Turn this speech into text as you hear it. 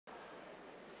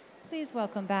Please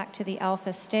welcome back to the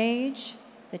ALPFA stage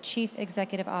the Chief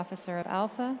Executive Officer of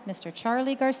ALPFA, Mr.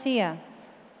 Charlie Garcia.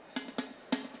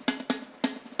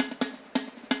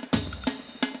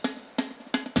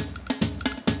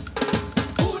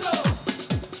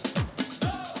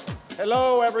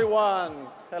 Hello, everyone.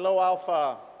 Hello,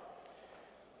 ALPFA.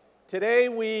 Today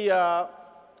we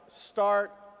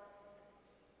start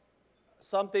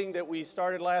something that we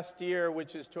started last year,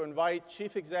 which is to invite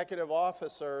chief executive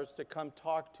officers to come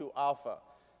talk to ALPFA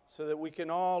so that we can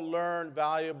all learn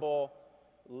valuable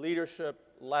leadership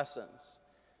lessons.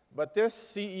 But this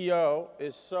CEO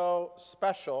is so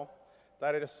special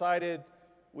that I decided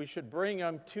we should bring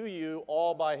him to you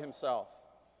all by himself.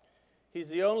 He's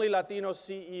the only Latino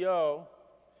CEO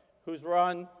who's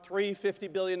run 3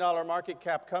 $50 billion market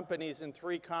cap companies in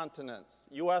 3 continents.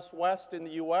 US West in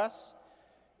the US,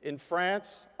 in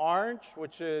France, Orange,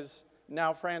 which is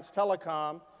now France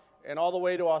Telecom, and all the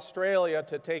way to Australia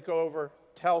to take over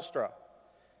Telstra.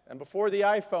 And before the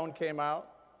iPhone came out,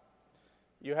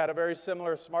 you had a very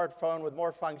similar smartphone with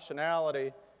more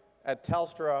functionality at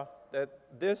Telstra that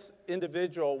this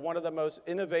individual, one of the most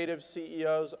innovative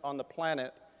CEOs on the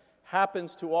planet,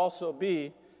 happens to also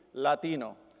be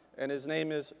Latino. And his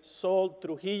name is Sol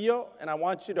Trujillo, and I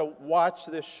want you to watch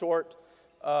this short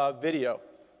video.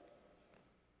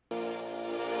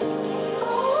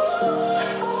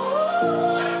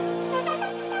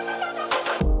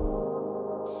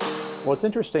 Well, it's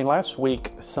interesting. Last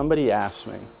week, somebody asked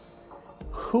me,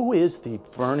 who is the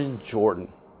Vernon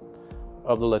Jordan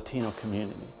of the Latino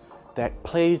community that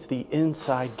plays the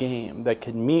inside game, that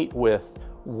can meet with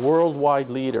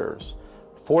worldwide leaders,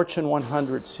 Fortune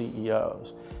 100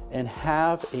 CEOs, and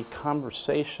have a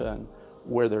conversation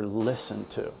where they're listened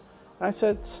to? And I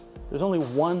said, there's only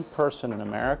one person in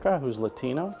America who's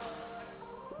Latino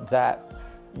that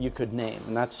you could name,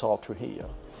 and that's Sol Trujillo.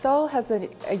 Sol has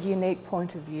a unique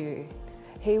point of view.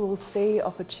 He will see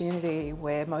opportunity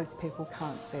where most people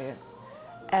can't see it.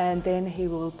 And then he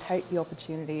will take the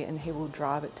opportunity and he will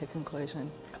drive it to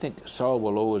conclusion. I think Sol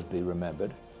will always be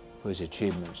remembered for his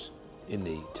achievements in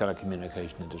the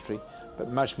telecommunication industry,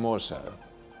 but much more so,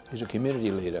 he's a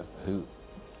community leader who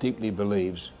deeply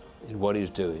believes in what he's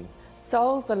doing.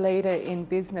 Sol's a leader in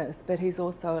business, but he's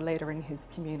also a leader in his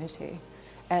community.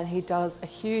 And he does a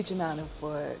huge amount of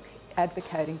work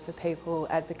advocating for people,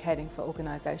 advocating for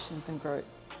organisations and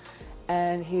groups.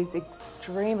 And he's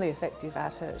extremely effective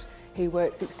at it. He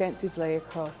works extensively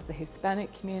across the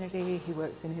Hispanic community, he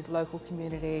works in his local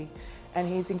community, and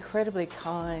he's incredibly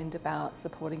kind about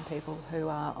supporting people who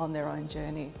are on their own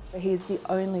journey. He's the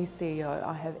only CEO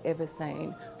I have ever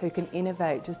seen who can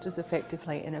innovate just as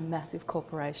effectively in a massive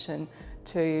corporation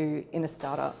to in a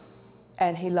startup.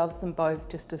 And he loves them both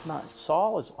just as much.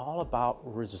 Sol is all about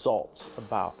results,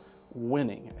 about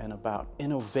winning, and about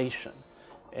innovation.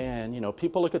 And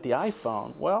people look at the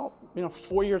iPhone. Well,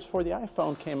 4 years before the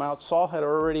iPhone came out, Sol had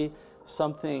already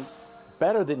something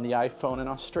better than the iPhone in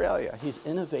Australia. He's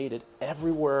innovated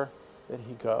everywhere that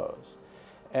he goes.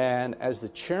 And as the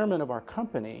chairman of our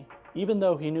company, even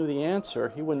though he knew the answer,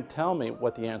 he wouldn't tell me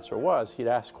what the answer was. He'd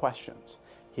ask questions.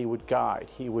 He would guide.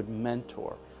 He would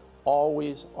mentor.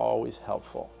 Always, always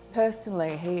helpful.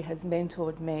 Personally, he has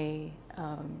mentored me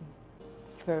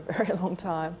for a very long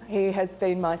time. He has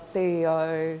been my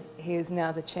CEO. He is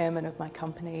now the chairman of my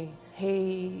company.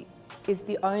 He is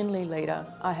the only leader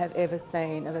I have ever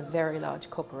seen of a very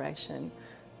large corporation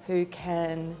who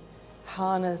can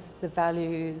harness the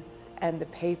values and the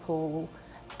people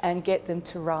and get them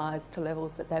to rise to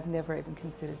levels that they've never even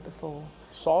considered before.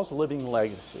 Sol's living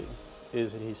legacy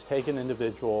is that he's taken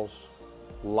individuals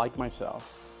like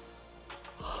myself,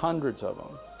 hundreds of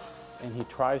them, and he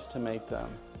tries to make them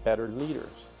better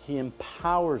leaders. He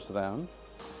empowers them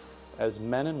as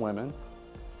men and women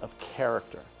of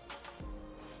character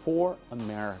for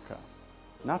America,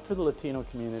 not for the Latino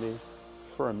community,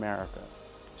 for America.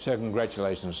 So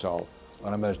congratulations, Sol,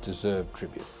 on a most deserved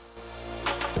tribute.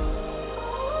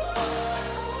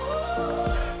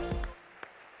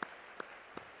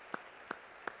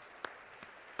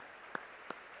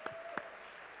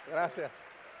 Gracias.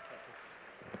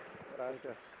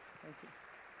 Gracias. Thank you.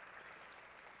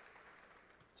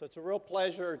 So it's a real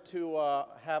pleasure to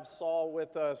have Sol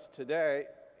with us today.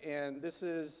 And this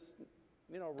is,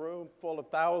 a room full of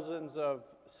thousands of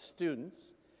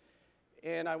students.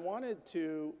 And I wanted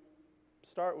to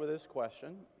start with this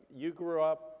question. You grew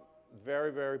up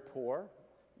very, very poor.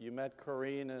 You met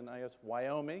Corinne in,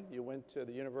 Wyoming. You went to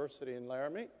the university in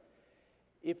Laramie.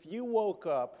 If you woke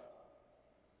up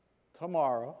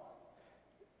tomorrow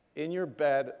in your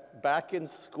bed, back in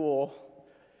school,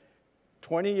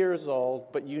 20 years old,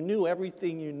 but you knew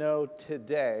everything you know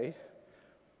today,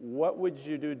 what would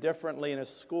you do differently in a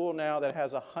school now that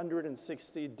has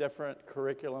 160 different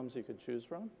curriculums you could choose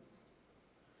from?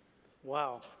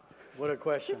 Wow, what a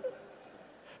question.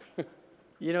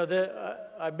 You know,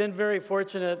 I've been very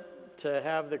fortunate to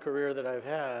have the career that I've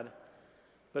had,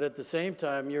 but at the same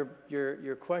time,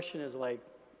 your question is like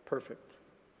perfect.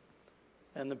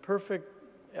 And the perfect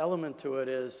element to it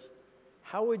is,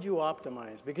 how would you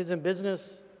optimize? Because in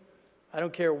business, I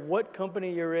don't care what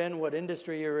company you're in, what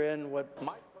industry you're in, what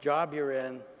job you're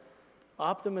in,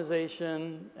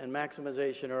 optimization and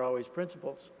maximization are always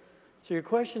principles. So your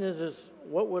question is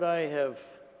what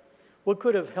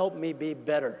could have helped me be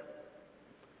better?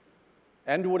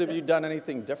 And would have you done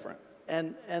anything different?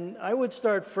 And I would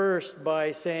start first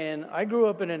by saying, I grew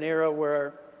up in an era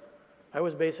where I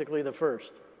was basically the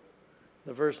first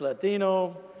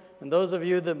Latino. And those of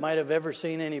you that might have ever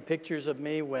seen any pictures of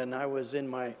me when I was in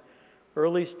my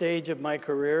early stage of my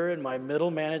career, in my middle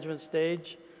management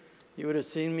stage, you would have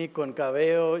seen me con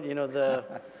cabello, you know,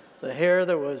 the hair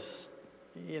that was,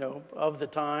 you know, of the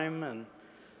time. And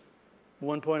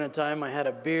one point in time, I had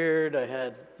a beard. I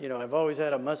had, you know, I've always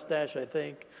had a mustache, I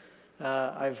think.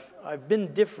 I've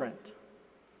been different.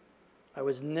 I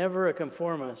was never a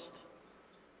conformist,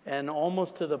 and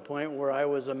almost to the point where I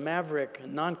was a maverick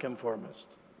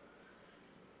nonconformist.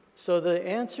 So the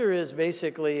answer is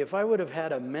basically, if I would have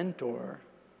had a mentor,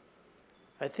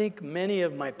 I think many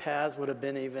of my paths would have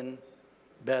been even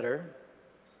better,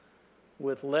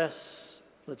 with less,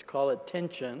 let's call it,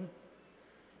 tension,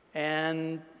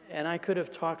 and I could have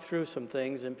talked through some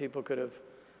things, and people could have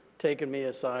taken me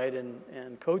aside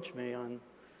and coached me on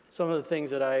some of the things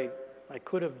that I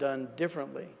could have done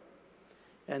differently.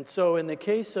 And so in the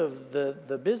case of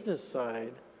the business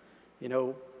side, you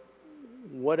know,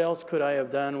 what else could I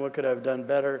have done? What could I have done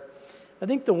better? I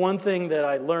think the one thing that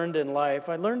I learned in life,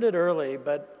 I learned it early,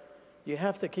 but you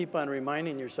have to keep on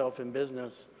reminding yourself in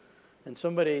business. And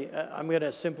somebody, I'm going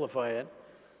to simplify it.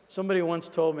 Somebody once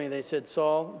told me, they said,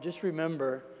 Sol, just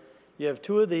remember, you have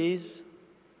two of these,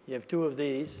 you have two of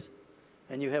these,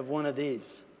 and you have one of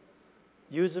these.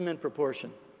 Use them in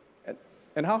proportion.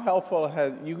 And how helpful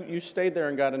has, you stayed there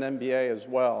and got an MBA as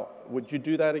well. Would you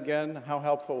do that again? How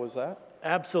helpful was that?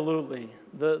 Absolutely.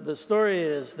 The story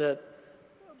is that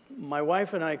my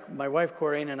wife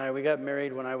Corinne and I, we got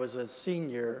married when I was a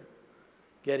senior,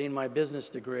 getting my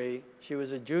business degree. She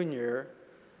was a junior,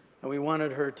 and we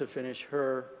wanted her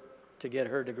to get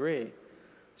her degree.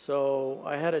 So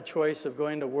I had a choice of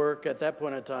going to work at that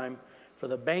point in time for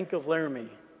the Bank of Laramie,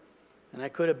 and I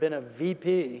could have been a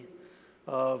VP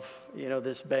of, you know,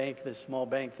 this bank, this small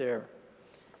bank there.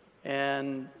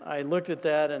 And I looked at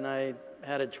that, and I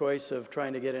had a choice of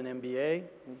trying to get an MBA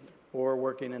or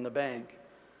working in the bank,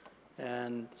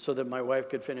 and so that my wife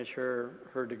could finish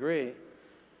her degree.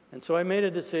 And so I made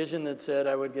a decision that said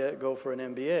I would go for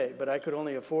an MBA, but I could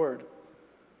only afford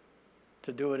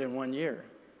to do it in 1 year.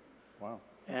 Wow.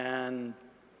 And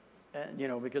you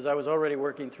know, because I was already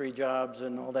working 3 jobs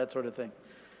and all that sort of thing.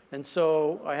 And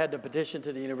so I had to petition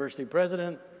to the university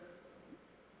president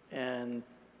and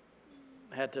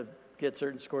had to get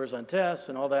certain scores on tests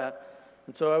and all that.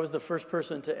 And so I was the first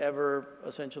person to ever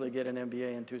essentially get an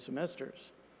MBA in 2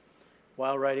 semesters,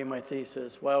 while writing my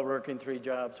thesis, while working 3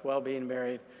 jobs, while being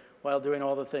married, while doing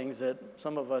all the things that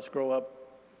some of us grow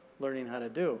up learning how to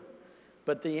do.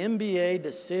 But the MBA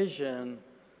decision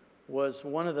was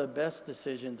one of the best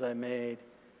decisions I made,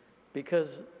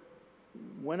 because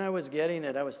when I was getting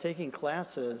it, I was taking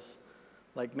classes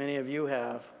like many of you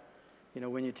have. You know,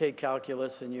 when you take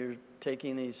calculus and you're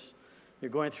taking these, you're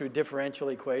going through differential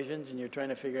equations and you're trying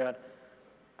to figure out,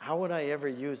 how would I ever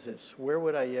use this? Where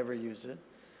would I ever use it?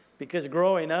 Because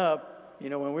growing up, you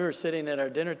know, when we were sitting at our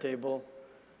dinner table,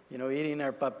 you know, eating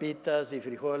our papitas y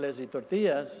frijoles y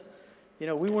tortillas, you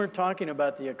know, we weren't talking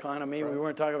about the economy. Right. We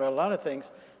weren't talking about a lot of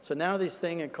things. So now this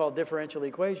thing called differential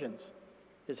equations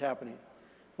is happening.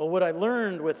 Well, what I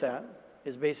learned with that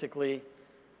is basically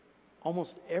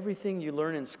almost everything you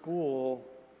learn in school,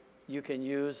 you can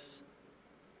use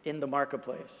in the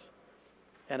marketplace.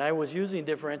 And I was using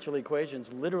differential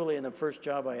equations literally in the first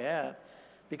job I had,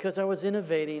 because I was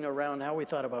innovating around how we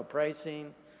thought about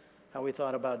pricing, how we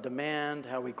thought about demand,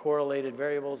 how we correlated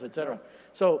variables, et cetera.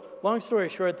 So long story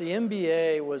short, the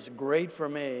MBA was great for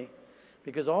me,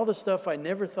 because all the stuff I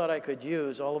never thought I could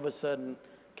use all of a sudden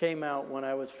came out when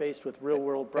I was faced with real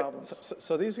world problems.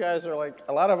 So these guys are like,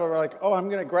 a lot of them are like, oh, I'm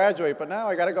going to graduate, but now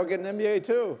I got to go get an MBA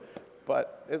too.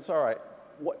 But it's all right.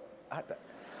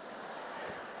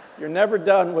 You're never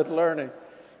done with learning.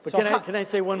 But so can I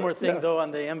say one more thing, though,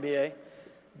 on the MBA?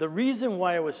 The reason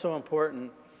why it was so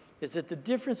important is that the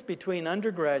difference between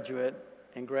undergraduate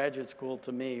and graduate school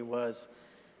to me was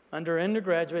under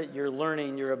undergraduate, you're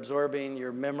learning, you're absorbing,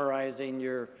 you're memorizing,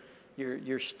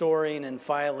 you're storing and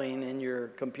filing in your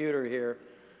computer here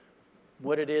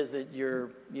what it is that you're,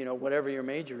 whatever your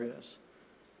major is.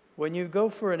 When you go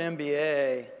for an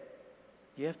MBA,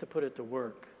 you have to put it to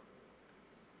work.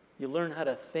 You learn how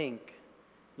to think.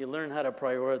 You learn how to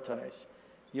prioritize.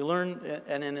 You learn,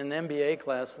 and in an MBA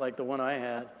class like the one I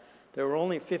had, there were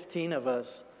only 15 of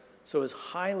us, so it was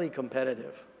highly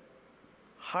competitive.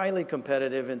 Highly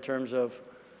competitive in terms of,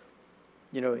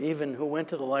 even who went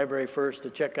to the library first to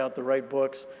check out the right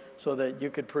books so that you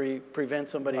could prevent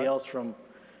somebody else from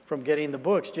getting the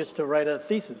books just to write a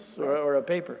thesis or a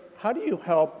paper. How do you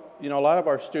help, a lot of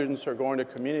our students are going to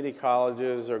community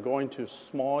colleges or going to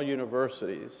small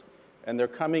universities, and they're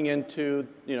coming into,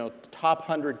 top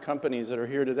 100 companies that are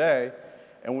here today,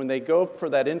 and when they go for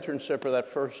that internship or that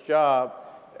first job,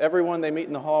 everyone they meet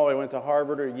in the hallway went to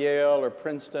Harvard or Yale or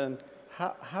Princeton.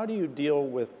 How do you deal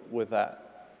with that?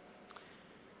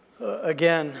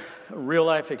 Again, real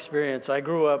life experience.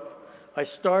 I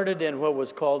started in what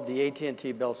was called the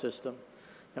AT&T Bell system.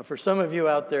 Now, for some of you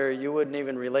out there, you wouldn't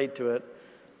even relate to it,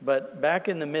 but back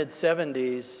in the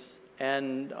mid-'70s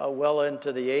and well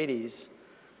into the '80s,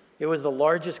 it was the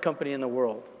largest company in the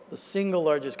world, the single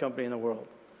largest company in the world,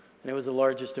 and it was the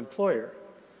largest employer.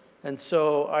 And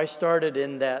so I started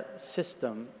in that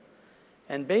system,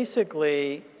 and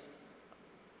basically,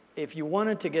 if you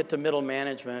wanted to get to middle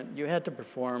management, you had to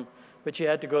perform, but you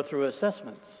had to go through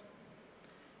assessments.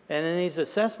 And in these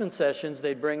assessment sessions,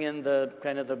 they'd bring in the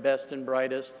kind of the best and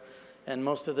brightest, and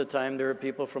most of the time there were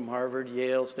people from Harvard,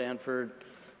 Yale, Stanford,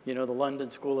 the London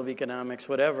School of Economics,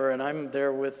 whatever, and I'm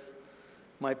there with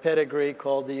my pedigree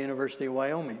called the University of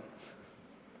Wyoming.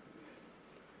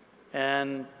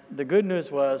 And the good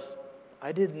news was,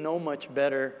 I didn't know much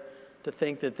better to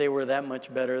think that they were that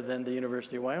much better than the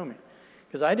University of Wyoming,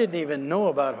 because I didn't even know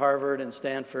about Harvard and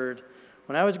Stanford.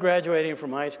 When I was graduating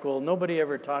from high school, nobody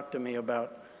ever talked to me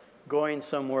about going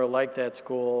somewhere like that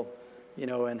school,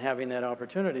 and having that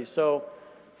opportunity. So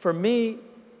for me,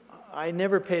 I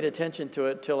never paid attention to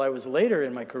it till I was later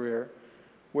in my career,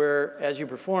 where as you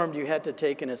performed, you had to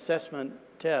take an assessment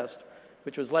test,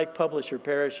 which was like publish or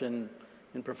perish in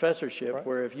professorship, right,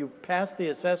 where if you passed the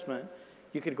assessment,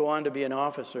 you could go on to be an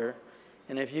officer.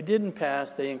 And if you didn't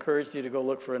pass, they encouraged you to go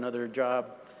look for another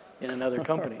job in another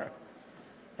company.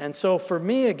 And so for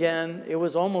me, again, it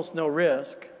was almost no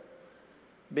risk,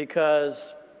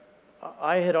 because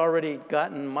I had already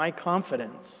gotten my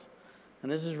confidence,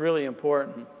 and this is really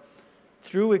important,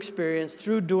 through experience,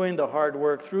 through doing the hard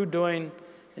work, through doing,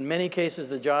 in many cases,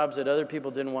 the jobs that other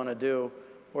people didn't want to do,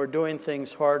 or doing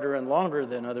things harder and longer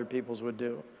than other people would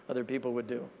do,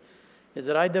 is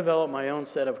that I developed my own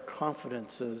set of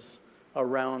confidences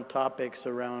around topics,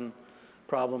 around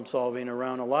problem solving,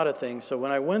 around a lot of things. So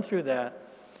when I went through that,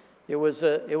 it was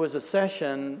a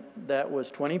session that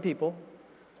was 20 people,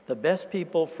 the best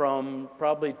people from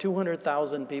probably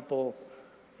 200,000 people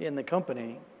in the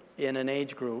company in an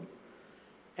age group,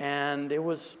 and it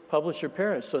was publish or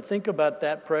perish. So think about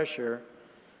that pressure.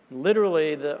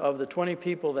 Literally, of the 20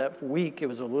 people that week, it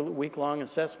was a week-long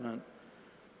assessment.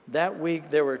 That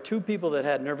week, there were 2 people that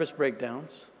had nervous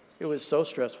breakdowns. It was so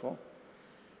stressful.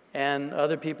 And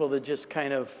other people that just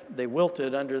they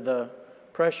wilted under the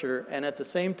pressure, and at the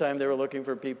same time, they were looking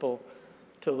for people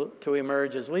to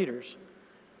emerge as leaders.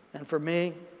 And for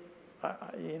me,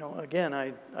 again,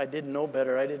 I didn't know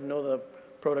better. I didn't know the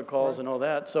protocols and all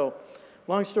that. So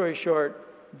long story short,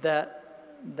 that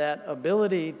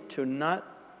ability to not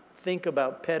think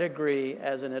about pedigree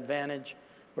as an advantage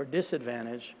or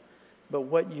disadvantage, but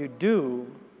what you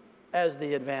do as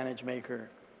the advantage maker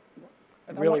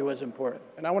really was important.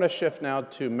 And I want to shift now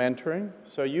to mentoring.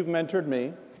 So you've mentored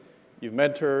me. You've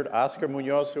mentored Oscar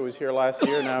Munoz, who was here last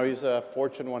year. Now he's a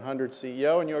Fortune 100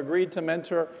 CEO, and you agreed to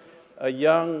mentor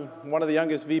one of the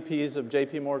youngest VPs of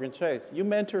JP Morgan Chase. You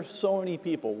mentor so many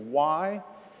people. Why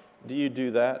do you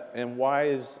do that, and why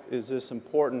is this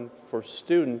important for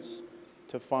students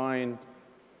to find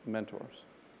mentors?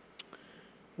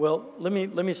 Well, let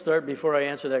me start before I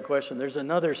answer that question. There's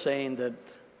another saying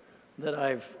that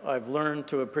I've learned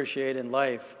to appreciate in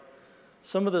life.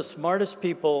 Some of the smartest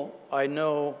people I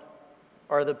know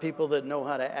are the people that know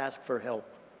how to ask for help.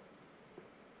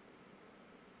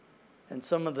 And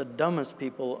some of the dumbest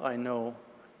people I know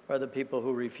are the people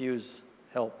who refuse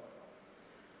help.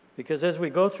 Because as we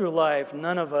go through life,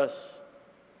 none of us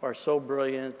are so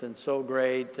brilliant and so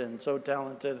great and so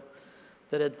talented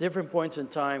that at different points in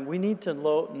time, we need to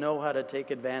know how to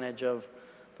take advantage of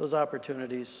those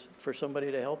opportunities for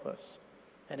somebody to help us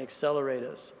and accelerate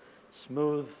us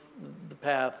smooth the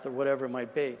path or whatever it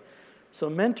might be. So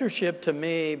mentorship to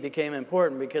me became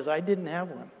important because I didn't have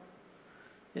one.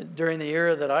 During the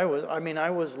era that I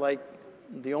was like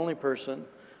the only person.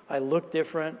 I looked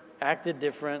different, acted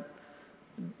different,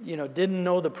 you know, didn't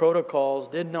know the protocols,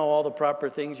 didn't know all the proper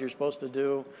things you're supposed to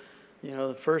do. You know,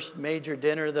 the first major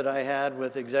dinner that I had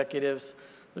with executives,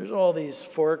 there's all these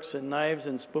forks and knives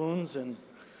and spoons and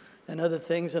other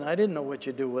things, and I didn't know what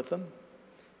you do with them.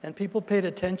 And people paid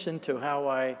attention to how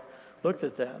I looked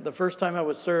at that. The first time I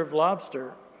was served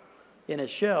lobster in a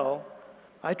shell,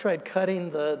 I tried cutting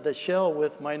the shell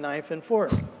with my knife and fork.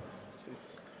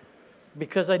 Jeez.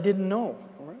 Because I didn't know,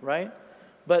 right?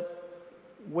 But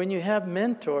when you have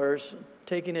mentors,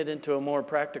 taking it into a more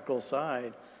practical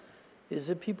side, is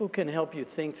that people can help you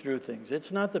think through things.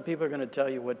 It's not that people are going to tell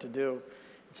you what to do.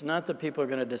 It's not that people are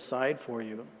going to decide for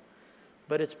you.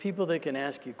 But it's people that can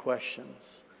ask you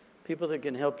questions. People that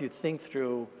can help you think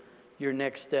through your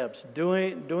next steps.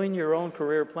 Doing your own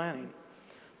career planning.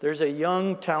 There's a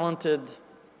young, talented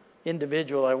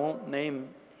individual, I won't name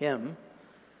him,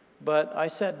 but I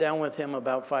sat down with him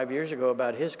about 5 years ago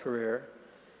about his career,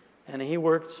 and he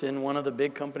works in one of the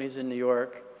big companies in New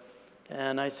York,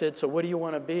 and I said, so what do you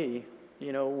want to be?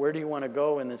 You know, where do you want to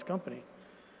go in this company?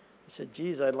 He said,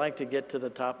 geez, I'd like to get to the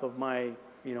top of my,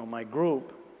 you know, my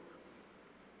group.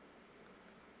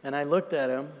 And I looked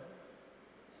at him,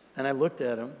 and I looked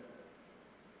at him,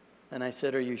 and I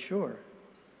said, are you sure?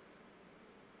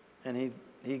 And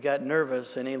he got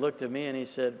nervous, and he looked at me, and he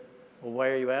said, well, why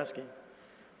are you asking?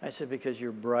 I said, because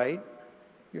you're bright,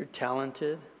 you're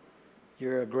talented,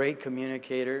 you're a great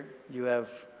communicator, you have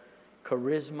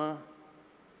charisma.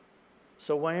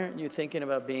 So why aren't you thinking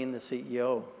about being the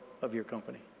CEO of your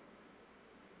company?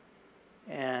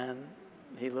 And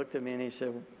he looked at me, and he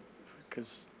said,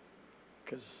 because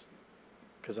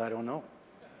I don't know.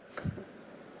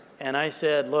 And I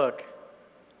said, look,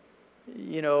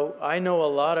 you know, I know a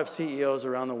lot of CEOs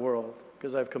around the world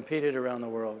because I've competed around the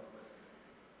world.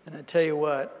 And I tell you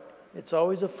what, it's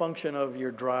always a function of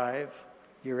your drive,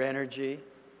 your energy,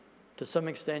 to some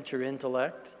extent your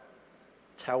intellect.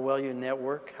 It's how well you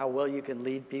network, how well you can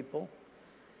lead people.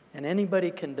 And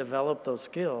anybody can develop those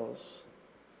skills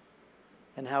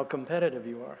and how competitive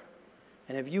you are.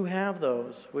 And if you have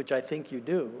those, which I think you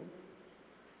do,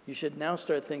 you should now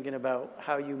start thinking about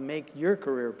how you make your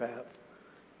career path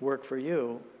work for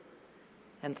you,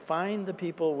 and find the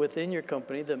people within your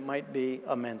company that might be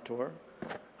a mentor.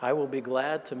 I will be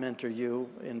glad to mentor you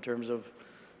in terms of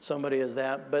somebody as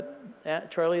that.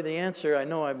 But Charlie, the answer, I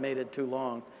know I've made it too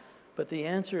long, but the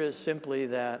answer is simply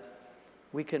that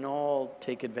we can all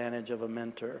take advantage of a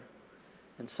mentor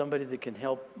and somebody that can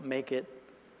help make it,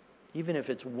 even if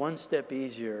it's one step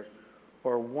easier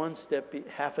or one step,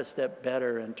 half a step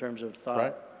better in terms of thought.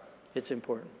 Right. It's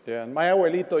important. Yeah, and my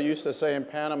abuelito used to say in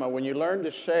Panama, when you learn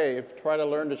to shave, try to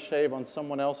learn to shave on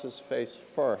someone else's face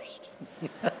first.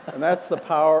 And that's the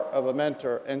power of a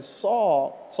mentor. And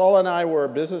Sol and I were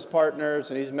business partners,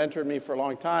 and he's mentored me for a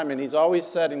long time, and he's always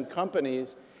said in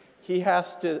companies, he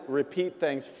has to repeat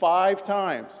things 5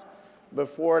 times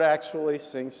before it actually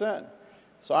sinks in.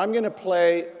 So I'm going to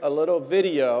play a little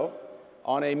video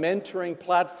on a mentoring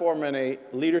platform and a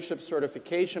leadership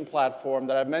certification platform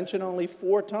that I've mentioned only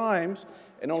 4 times,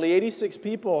 and only 86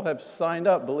 people have signed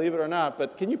up, believe it or not.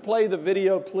 But can you play the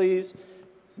video, please?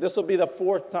 This will be the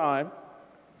 4th time.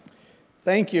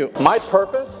 Thank you. My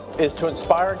purpose is to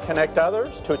inspire and connect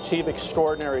others to achieve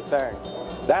extraordinary things.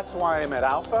 That's why I'm at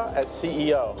ALPFA as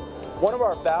CEO. One of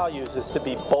our values is to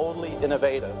be boldly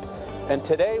innovative. And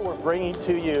today we're bringing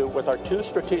to you, with our 2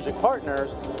 strategic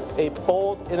partners, a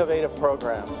bold, innovative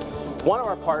program. One of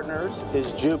our partners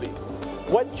is Juby.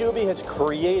 What Juby has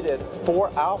created for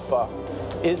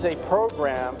ALPFA is a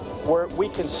program where we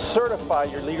can certify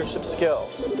your leadership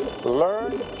skills.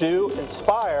 Learn, do,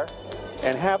 inspire,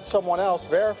 and have someone else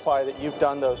verify that you've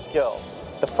done those skills.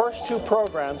 The first 2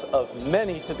 programs of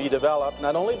many to be developed,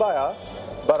 not only by us,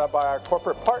 but by our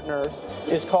corporate partners,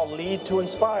 is called Lead to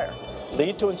Inspire.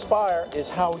 Lead to Inspire is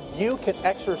how you can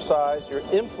exercise your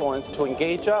influence to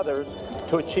engage others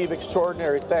to achieve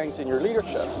extraordinary things in your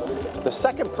leadership. The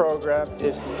second program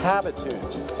is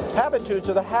Habitudes. Habitudes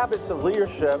are the habits of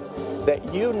leadership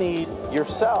that you need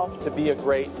yourself to be a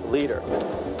great leader.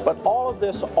 But all of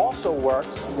this also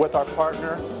works with our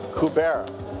partner, Kubera.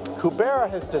 Kubera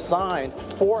has designed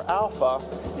for ALPFA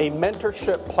a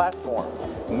mentorship platform.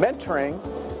 Mentoring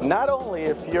not only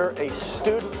if you're a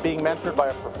student being mentored by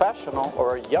a professional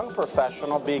or a young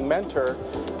professional being mentored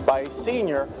by a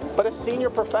senior, but a senior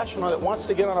professional that wants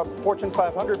to get on a Fortune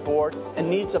 500 board and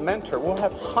needs a mentor. We'll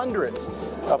have hundreds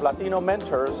of Latino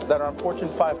mentors that are on Fortune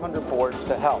 500 boards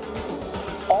to help.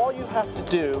 All you have to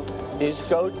do is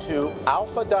go to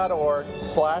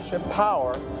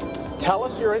alpha.org/empower, tell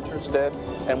us you're interested,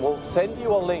 and we'll send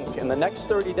you a link in the next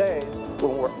 30 days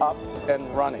when we're up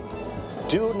and running.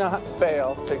 Do not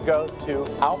fail to go to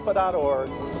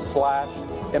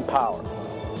alpha.org/empower.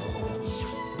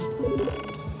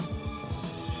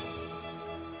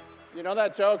 You know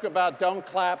that joke about don't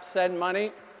clap, send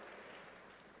money?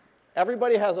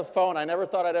 Everybody has a phone. I never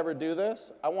thought I'd ever do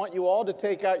this. I want you all to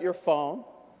take out your phone.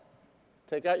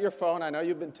 Take out your phone. I know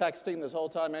you've been texting this whole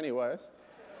time anyways.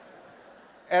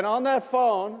 And on that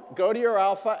phone, go to your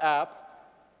Alpha app,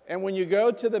 and when you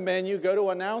go to the menu, go to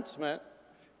announcement,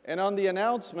 and on the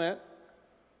announcement,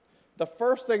 the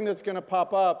first thing that's going to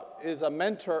pop up is a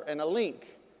mentor and a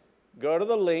link. Go to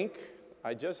the link.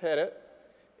 I just hit it.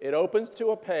 It opens to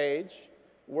a page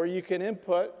where you can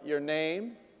input your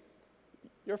name,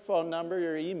 your phone number,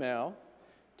 your email,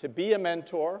 to be a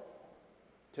mentor,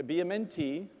 to be a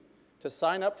mentee, to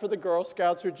sign up for the Girl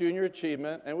Scouts or Junior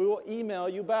Achievement, and we will email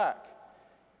you back.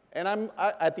 And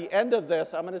at the end of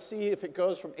this, I'm going to see if it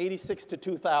goes from 86 to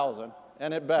 2,000,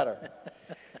 and it better.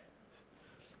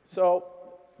 So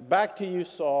back to you,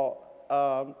 Sol.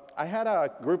 I had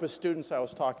a group of students I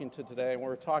was talking to today, and we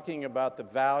were talking about the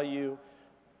value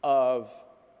of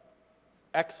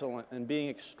excellent and being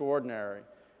extraordinary.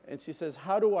 And she says,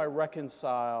 how do I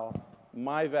reconcile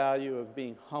my value of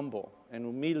being humble and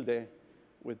humilde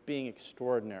with being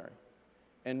extraordinary?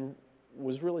 And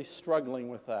was really struggling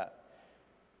with that.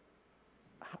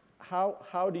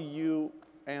 How do you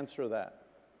answer that?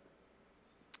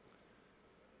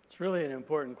 It's really an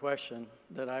important question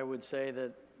that I would say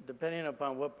that depending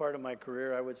upon what part of my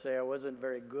career, I would say I wasn't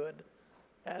very good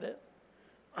at it.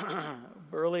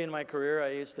 Early in my career, I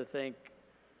used to think,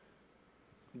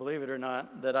 believe it or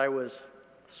not, that I was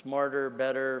smarter,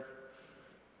 better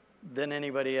than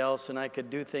anybody else, and I could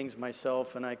do things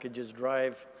myself, and I could just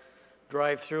drive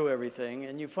through everything.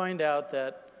 And you find out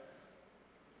that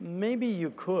maybe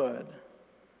you could,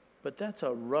 but that's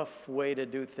a rough way to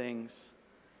do things.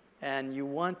 And you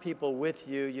want people with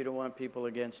you, you don't want people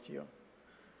against you.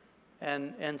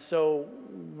 And so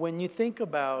when you think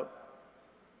about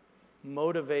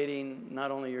motivating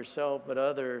not only yourself but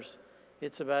others,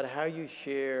 it's about how you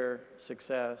share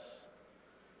success.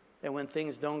 And when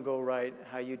things don't go right,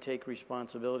 how you take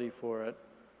responsibility for it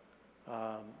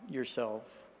yourself.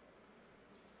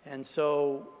 And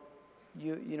so,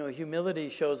 you know, humility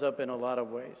shows up in a lot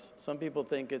of ways. Some people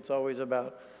think it's always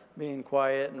about being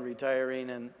quiet and retiring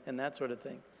and that sort of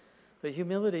thing. But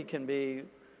humility can be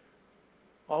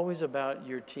always about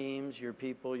your teams, your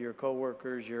people, your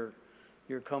coworkers, your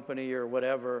company or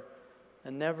whatever,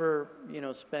 and never, you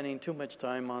know, spending too much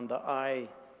time on the I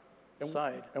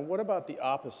side. And what about the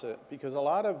opposite? Because a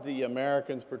lot of the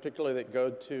Americans, particularly that go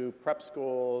to prep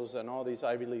schools and all these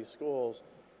Ivy League schools,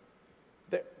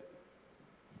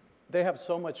 they have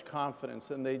so much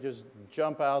confidence and they just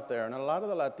jump out there. And a lot of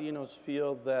the Latinos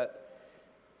feel that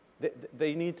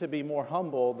they need to be more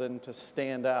humble than to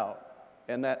stand out,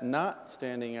 and that not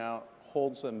standing out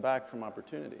holds them back from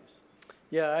opportunities.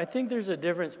 Yeah, I think there's a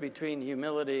difference between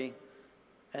humility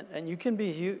and you can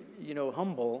be, you know,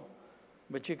 humble,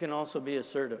 but you can also be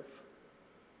assertive.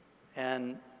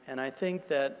 And I think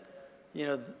that, you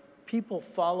know, people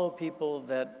follow people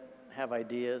that have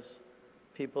ideas,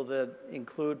 people that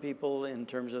include people in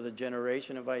terms of the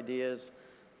generation of ideas,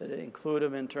 that include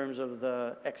them in terms of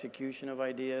the execution of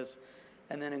ideas,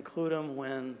 and then include them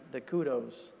when the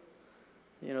kudos,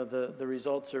 you know, the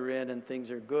results are in and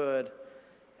things are good,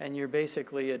 and you're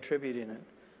basically attributing it.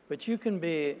 But you can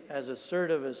be as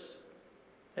assertive as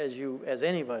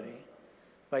anybody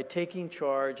by taking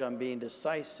charge on being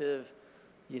decisive,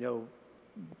 you know,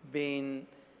 being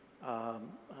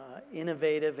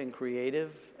innovative and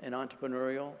creative and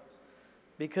entrepreneurial.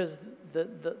 Because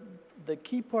the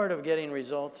key part of getting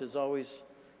results is always,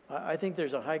 I think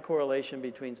there's a high correlation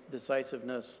between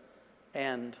decisiveness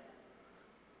and,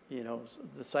 you know,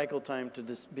 the cycle time to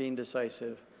being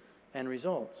decisive and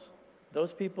results.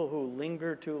 Those people who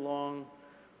linger too long,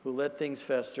 who let things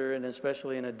fester, and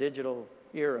especially in a digital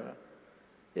era,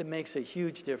 it makes a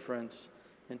huge difference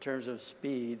in terms of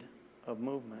speed of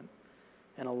movement.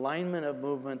 And alignment of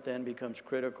movement then becomes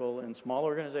critical in small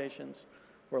organizations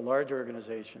or large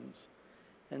organizations.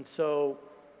 And so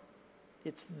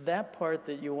it's that part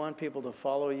that you want people to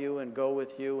follow you and go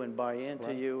with you and buy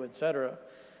into you, et cetera.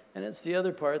 And it's the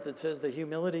other part that says the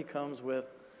humility comes with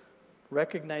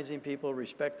recognizing people,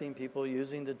 respecting people,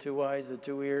 using the 2 eyes, the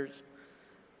 2 ears,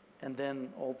 and then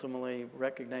ultimately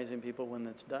recognizing people when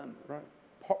it's done. Right.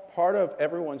 Part of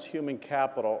everyone's human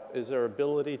capital is their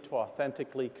ability to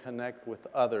authentically connect with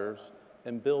others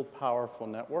and build powerful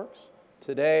networks.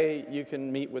 Today, you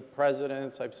can meet with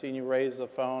presidents. I've seen you raise the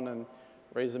phone and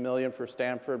raise $1 million for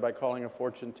Stanford by calling a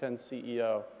Fortune 10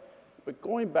 CEO. But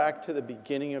going back to the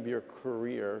beginning of your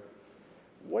career,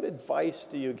 what advice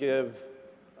do you give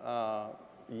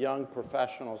young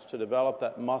professionals to develop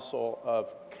that muscle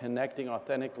of connecting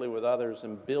authentically with others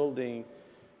and building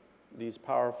these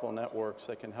powerful networks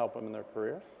that can help them in their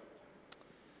career?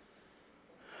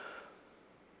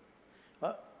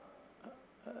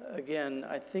 Again,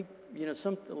 I think, you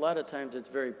know, a lot of times it's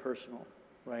very personal,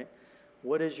 right?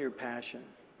 What is your passion?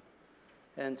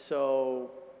 And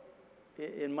so,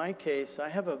 in my case, I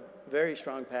have a very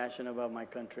strong passion about my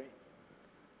country.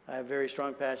 I have a very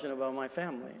strong passion about my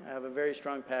family. I have a very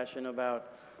strong passion about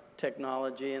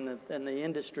technology and the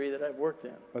industry that I've worked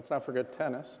in. Let's not forget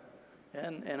tennis.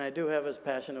 And I do have a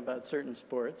passion about certain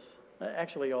sports,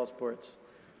 actually all sports,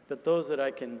 but those that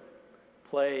I can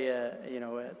play, you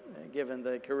know, given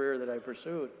the career that I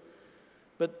pursued.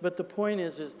 But the point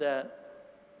is that,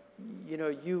 you know,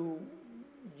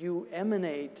 you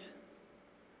emanate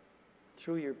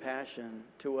through your passion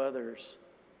to others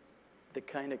the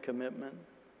kind of commitment,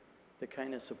 the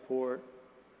kind of support,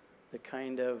 the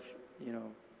kind of, you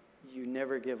know, you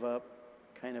never give up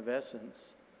kind of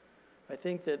essence. I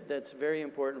think that that's very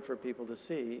important for people to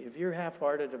see. If you're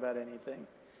half-hearted about anything,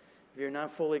 if you're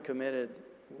not fully committed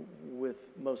with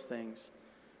most things,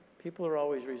 people are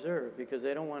always reserved because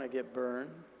they don't want to get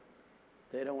burned.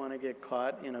 They don't want to get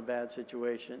caught in a bad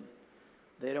situation.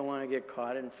 They don't want to get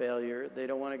caught in failure. They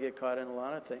don't want to get caught in a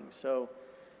lot of things. So,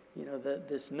 you know,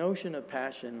 this notion of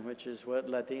passion, which is what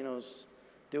Latinos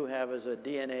do have as a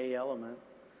DNA element,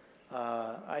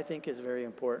 I think is very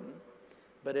important.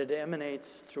 But it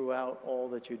emanates throughout all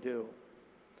that you do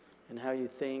and how you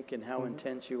think and how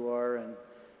intense you are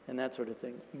and that sort of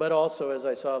thing. But also, as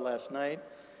I saw last night,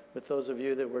 with those of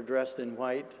you that were dressed in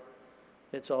white,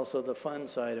 it's also the fun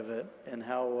side of it and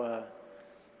how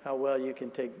well you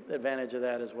can take advantage of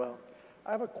that as well.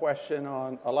 I have a question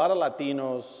on a lot of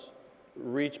Latinos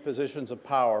reach positions of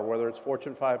power, whether it's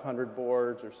Fortune 500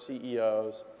 boards or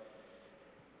CEOs,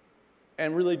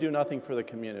 and really do nothing for the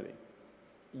community.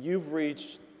 You've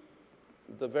reached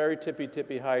the very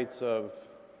tippy heights of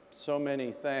so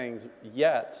many things,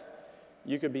 yet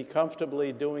you could be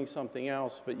comfortably doing something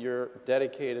else, but you're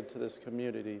dedicated to this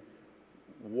community.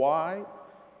 Why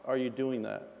are you doing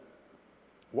that?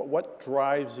 What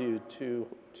drives you to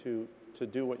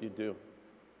do what you do?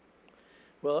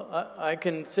 Well, I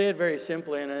can say it very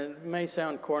simply, and it may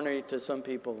sound corny to some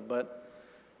people, but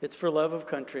it's for love of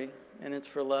country, and it's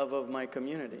for love of my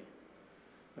community.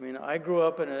 I mean, I grew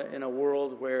up in a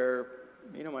world where,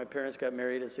 you know, my parents got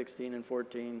married at 16 and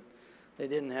 14. They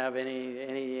didn't have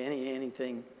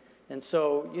anything. And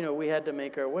so, you know, we had to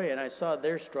make our way. And I saw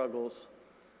their struggles,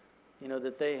 you know,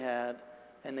 that they had,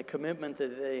 and the commitment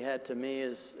that they had to me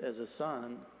as a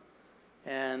son.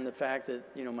 And the fact that,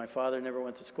 you know, my father never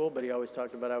went to school, but he always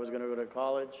talked about I was going to go to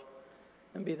college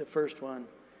and be the first one.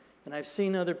 And I've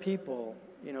seen other people,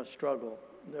 you know, struggle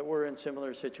that were in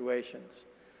similar situations.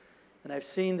 And I've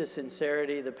seen the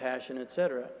sincerity, the passion,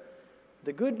 etc.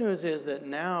 The good news is that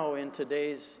now in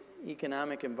today's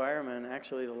economic environment,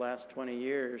 actually the last 20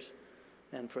 years,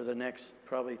 and for the next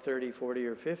probably 30, 40,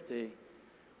 or 50,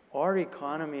 our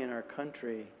economy in our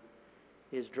country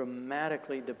is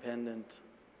dramatically dependent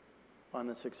on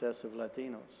the success of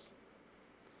Latinos.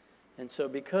 And so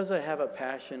because I have a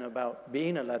passion about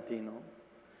being a Latino,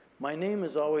 my name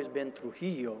has always been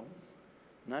Trujillo,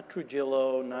 not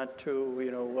Trujillo, not to,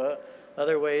 you know,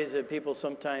 other ways that people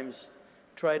sometimes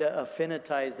try to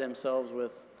affinitize themselves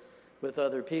with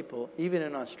other people. Even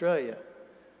in Australia,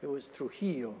 it was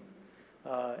Trujillo.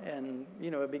 And,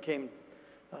 you know, it became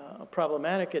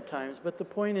problematic at times. But the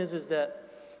point is that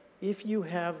if you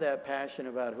have that passion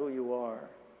about who you are,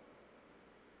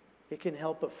 it can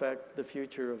help affect the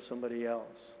future of somebody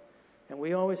else. And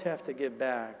we always have to give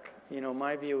back. You know,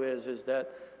 my view is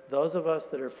that those of us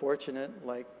that are fortunate,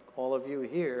 like all of you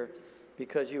here,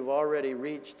 because you've already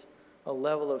reached a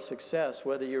level of success,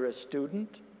 whether you're a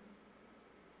student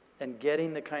and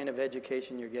getting the kind of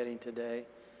education you're getting today,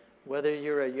 whether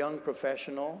you're a young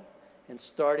professional and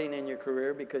starting in your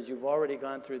career because you've already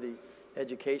gone through the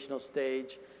educational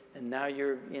stage and now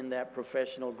you're in that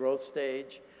professional growth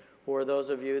stage, or those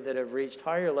of you that have reached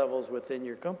higher levels within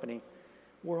your company,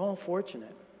 we're all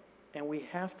fortunate. And we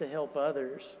have to help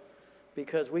others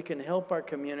because we can help our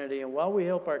community, and while we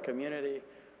help our community,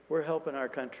 we're helping our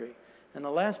country. And the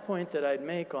last point that I'd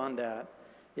make on that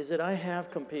is that I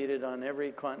have competed on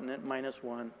every continent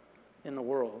 -1 in the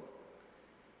world.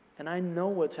 And I know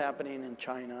what's happening in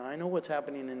China. I know what's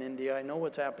happening in India. I know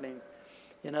what's happening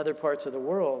in other parts of the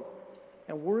world.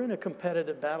 And we're in a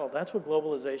competitive battle. That's what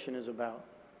globalization is about.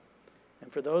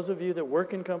 And for those of you that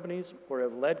work in companies or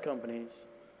have led companies,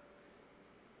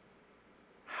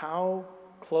 how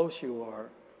close you are,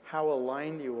 how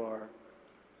aligned you are,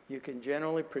 you can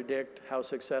generally predict how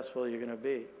successful you're going to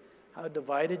be. How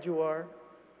divided you are,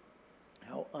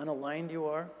 how unaligned you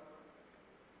are,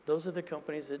 those are the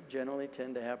companies that generally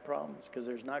tend to have problems because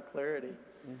there's not clarity.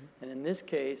 And in this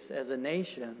case, as a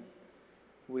nation,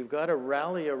 we've got to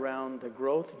rally around the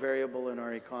growth variable in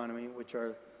our economy, which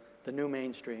are the new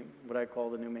mainstream, what I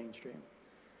call the new mainstream.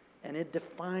 And it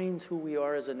defines who we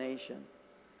are as a nation.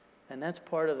 And that's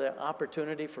part of the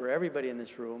opportunity for everybody in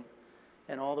this room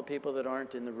and all the people that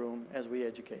aren't in the room as we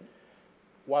educate.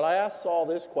 While I ask Sol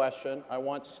this question, I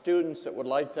want students that would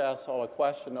like to ask Sol a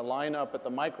question to line up at the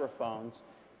microphones,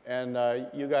 and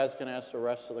you guys can ask the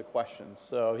rest of the questions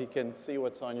so he can see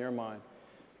what's on your mind.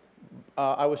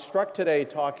 I was struck today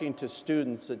talking to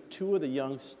students that 2 of the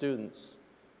young students,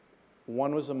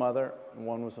 one was a mother and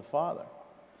one was a father.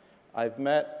 I've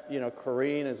met,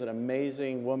 Corinne is an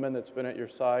amazing woman that's been at your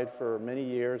side for many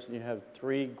years, and you have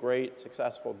 3 great,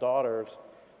 successful daughters.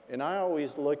 And I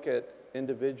always look at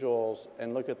individuals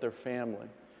and look at their family.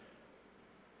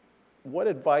 What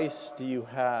advice do you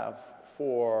have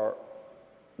for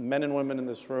men and women in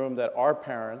this room that are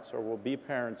parents or will be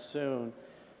parents soon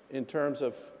in terms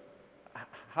of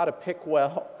how to pick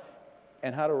well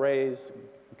and how to raise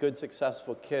good,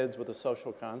 successful kids with a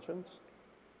social conscience?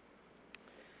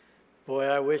 Boy,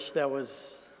 I wish that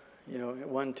was,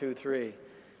 1, 2, 3.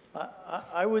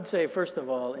 I would say, first of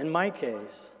all, in my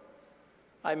case,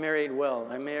 I married well.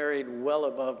 I married well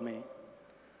above me.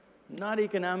 Not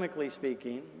economically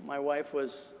speaking. My wife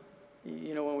was,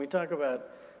 when we talk about,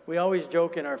 we always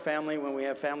joke in our family when we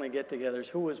have family get-togethers,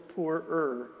 who was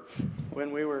poorer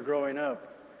when we were growing up.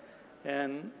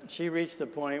 And she reached the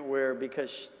point where,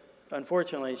 because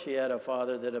unfortunately she had a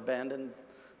father that abandoned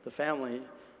the family,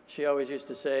 she always used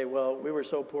to say, well, we were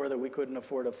so poor that we couldn't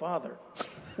afford a father.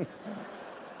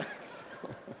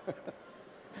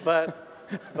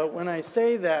 But when I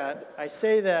say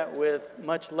that with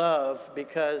much love,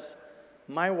 because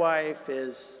my wife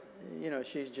is,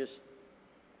 she's just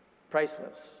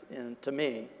priceless to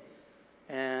me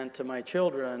and to my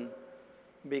children,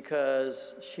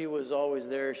 because she was always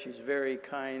there. She's very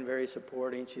kind, very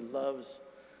supporting. She loves,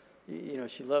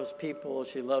 she loves people.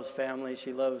 She loves family.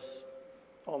 She loves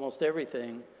almost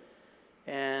everything.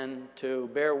 And to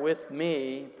bear with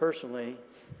me personally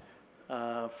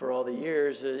for all the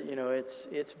years,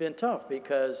 it's been tough,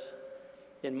 because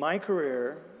in my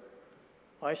career,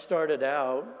 I started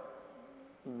out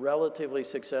relatively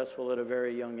successful at a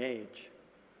very young age.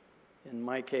 In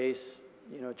my case,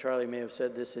 Charlie may have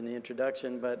said this in the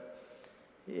introduction, but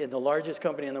in the largest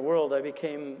company in the world, I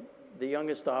became the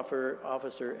youngest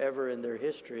officer ever in their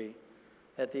history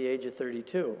at the age of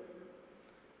 32,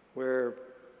 where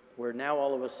now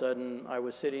all of a sudden I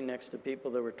was sitting next to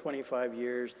people that were 25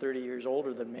 years, 30 years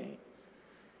older than me,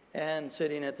 and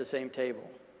sitting at the same table,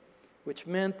 which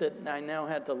meant that I now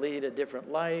had to lead a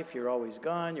different life. You're always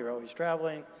gone, you're always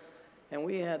traveling. And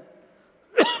we had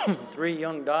 3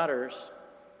 young daughters.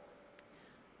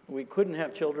 We couldn't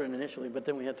have children initially, but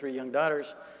then we had 3 young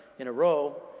daughters in a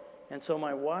row. And so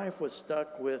my wife was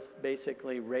stuck with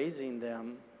basically raising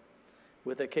them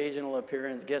with occasional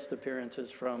guest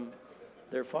appearances from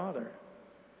their father.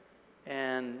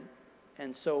 And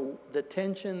so the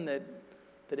tension that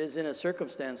is in a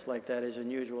circumstance like that is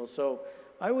unusual. So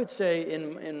I would say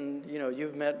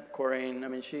you've met Corinne. I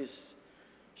mean, she's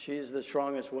the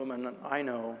strongest woman I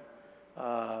know,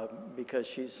 because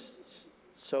she's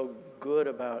so good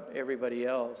about everybody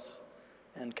else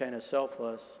and kind of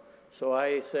selfless. So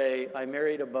I say I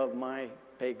married above my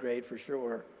pay grade for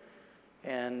sure.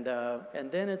 And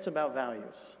then it's about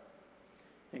values.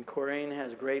 And Corinne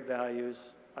has great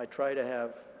values. I try to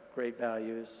have great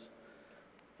values.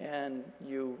 And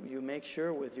you make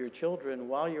sure with your children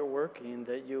while you're working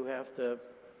that you have to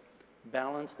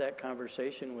balance that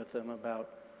conversation with them about,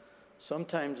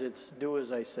 sometimes it's do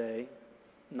as I say,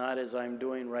 not as I'm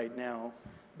doing right now,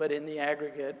 but in the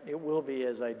aggregate, it will be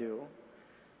as I do.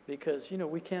 Because,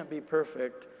 we can't be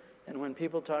perfect. And when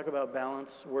people talk about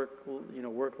balance,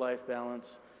 work-life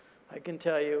balance, I can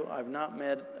tell you I've not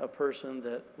met a person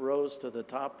that rose to the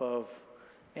top of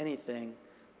anything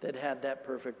that had that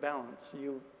perfect balance.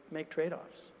 You make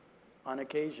trade-offs on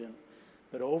occasion.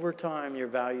 But over time, your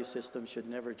value system should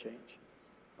never change.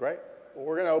 Great. Well,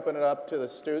 we're going to open it up to the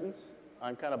students.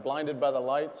 I'm kind of blinded by the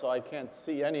light, so I can't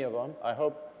see any of them. I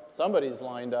hope somebody's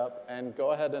lined up, and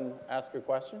go ahead and ask a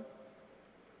question.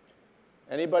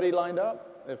 Anybody lined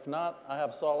up? If not, I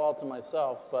have Sol all to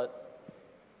myself, but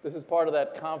this is part of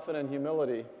that confident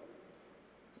humility.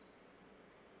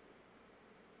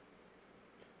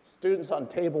 Students on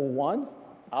table 1,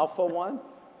 Alpha 1.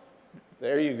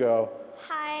 There you go.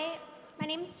 Hi, my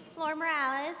name is Flor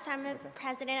Gonzales. I'm the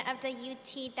president of the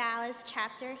UT Dallas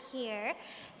chapter here.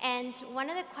 And one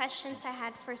of the questions I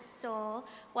had for Sol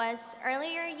was,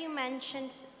 earlier you mentioned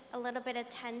a little bit of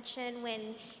tension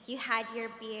when you had your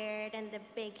beard and the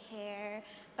big hair,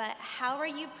 but how were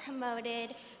you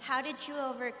promoted? How did you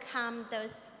overcome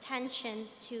those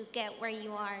tensions to get where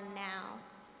you are now?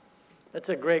 That's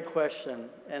a great question.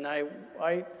 And I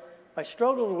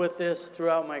struggled with this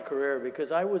throughout my career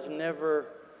because I was never,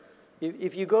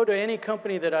 if you go to any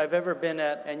company that I've ever been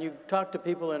at and you talk to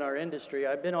people in our industry,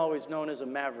 I've been always known as a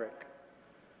maverick.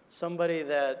 Somebody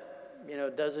that,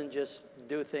 doesn't just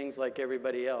do things like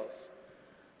everybody else.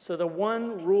 So the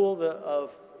one rule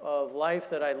of life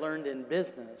that I learned in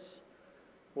business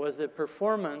was that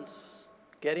performance,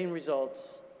 getting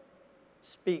results,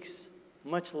 speaks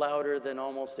much louder than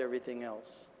almost everything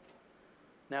else.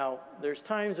 Now, there's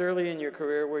times early in your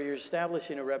career where you're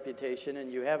establishing a reputation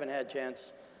and you haven't had a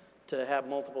chance to have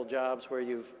multiple jobs where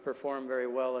you've performed very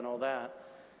well and all that.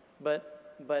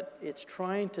 But it's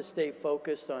trying to stay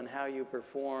focused on how you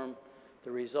perform,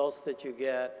 the results that you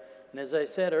get. And as I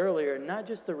said earlier, not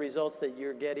just the results that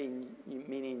you're getting,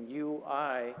 meaning you,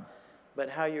 I, but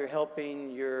how you're helping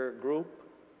your group,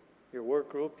 your work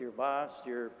group, your boss,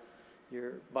 your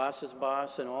boss's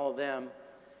boss, and all of them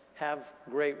have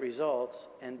great results,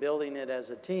 and building it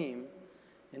as a team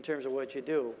in terms of what you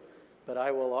do. But I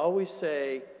will always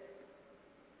say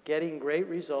getting great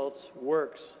results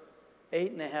works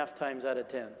 8.5 times out of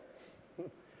 10.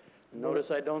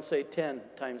 Notice I don't say 10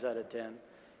 times out of 10,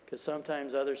 because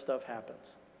sometimes other stuff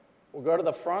happens. We'll go to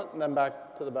the front and then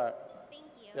back to the back. Thank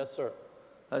you. Yes, sir.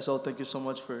 Hi, Sol. Thank you so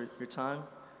much for your time.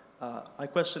 My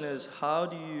question is, how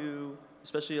do you,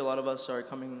 especially a lot of us are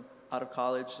coming out of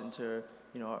college into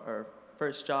our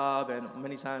first job, and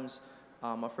many times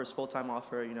our first full-time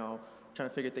offer, trying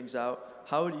to figure things out.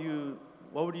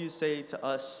 What would you say to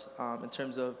us in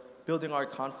terms of building our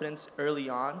confidence early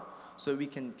on so that we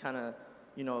can kind of,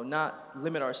 not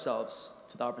limit ourselves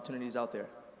to the opportunities out there?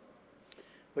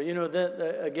 Well,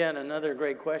 again, another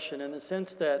great question in the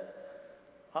sense that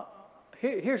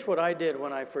here's what I did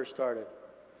when I first started.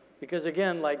 Because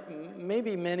again, like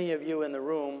maybe many of you in the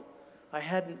room,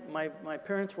 my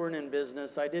parents weren't in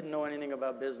business. I didn't know anything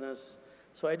about business.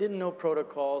 So I didn't know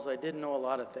protocols. I didn't know a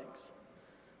lot of things.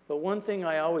 But one thing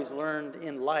I always learned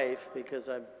in life, because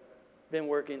I've been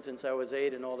working since I was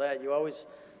 8 and all that, you're always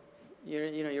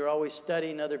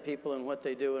studying other people and what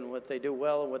they do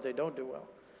well and what they don't do well.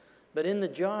 But in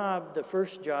the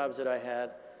first jobs that I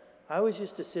had, I always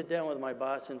used to sit down with my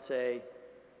boss and say,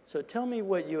 so tell me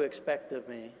what you expect of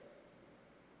me,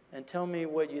 and tell me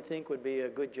what you think would be a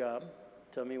good job.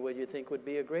 Tell me what you think would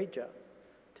be a great job.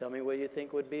 Tell me what you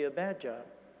think would be a bad job.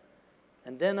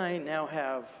 And then I now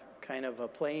have kind of a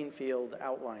playing field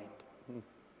outlined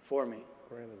for me.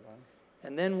 Great advice.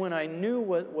 And then when I knew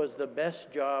what was the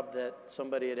best job that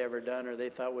somebody had ever done or they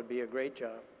thought would be a great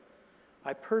job,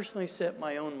 I personally set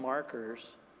my own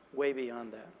markers way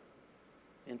beyond that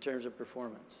in terms of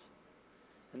performance.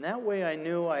 And that way I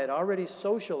knew I had already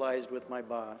socialized with my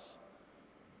boss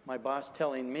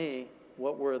telling me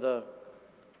what were the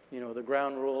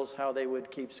ground rules, how they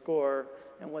would keep score,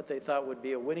 and what they thought would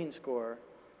be a winning score.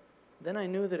 Then I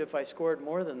knew that if I scored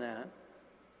more than that,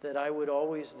 that I would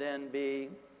always then be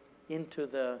into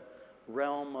the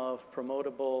realm of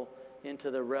promotable,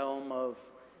 into the realm of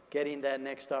getting that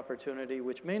next opportunity,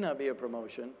 which may not be a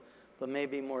promotion, but may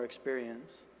be more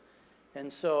experience.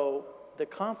 And so the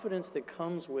confidence that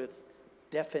comes with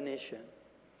definition,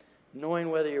 knowing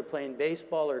whether you're playing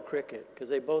baseball or cricket, because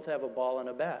they both have a ball and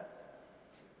a bat,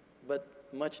 but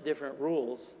much different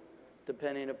rules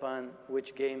depending upon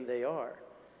which game they are.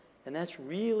 And that's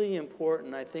really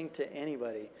important, I think, to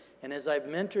anybody. And as I've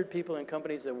mentored people in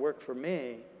companies that work for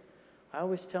me, I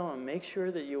always tell them, make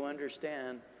sure that you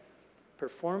understand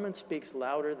performance speaks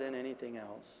louder than anything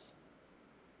else.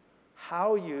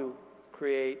 How you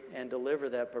create and deliver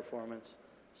that performance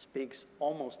speaks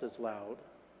almost as loud.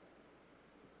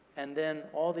 And then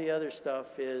all the other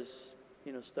stuff is,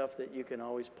 stuff that you can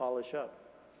always polish up.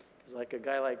 Because like a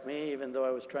guy like me, even though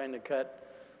I was trying to cut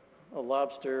a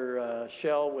lobster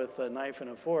shell with a knife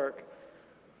and a fork,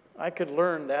 I could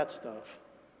learn that stuff.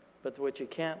 But what you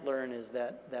can't learn is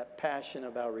that passion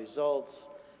about results,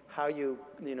 how you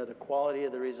know, the quality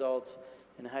of the results,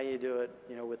 and how you do it,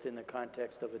 you know, within the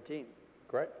context of a team.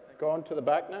 Great. Going to the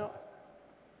back now.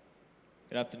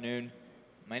 Good afternoon.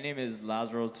 My name is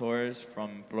Lazaro Torres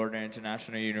from Florida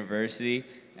International University,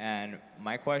 and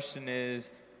my question is,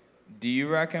 do you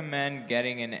recommend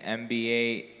getting an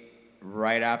MBA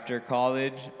right after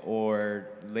college or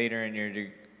later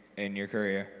in your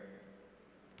career?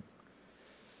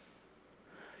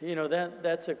 You know,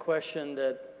 that's a question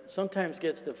that sometimes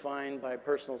gets defined by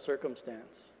personal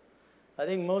circumstance. I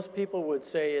think most people would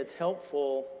say it's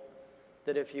helpful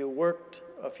that if you worked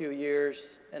a few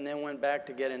years and then went back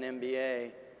to get an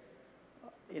MBA,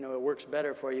 you know, it works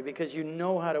better for you because you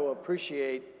know how to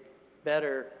appreciate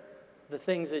better the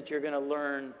things that you're going to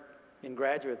learn in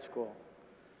graduate school.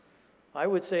 I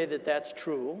would say that that's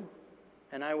true,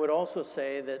 and I would also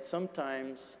say that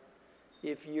sometimes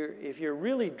if you're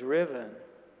really driven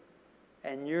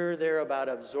and you're there about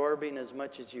absorbing as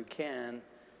much as you can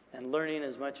and learning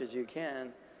as much as you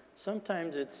can,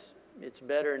 sometimes it's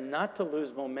better not to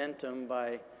lose momentum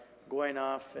by going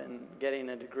off and getting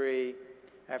a degree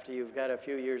after you've got a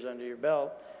few years under your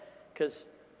belt. Because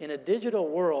in a digital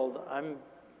world,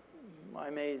 I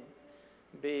may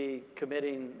be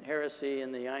committing heresy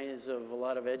in the eyes of a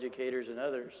lot of educators and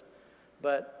others,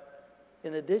 but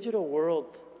in the digital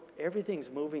world, everything's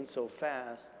moving so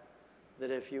fast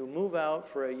that if you move out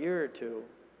for a year or two,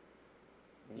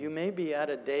 you may be out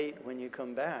of date when you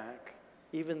come back,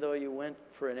 even though you went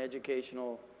for an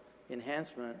educational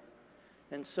enhancement.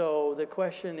 And so the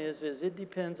question is it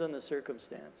depends on the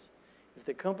circumstance. If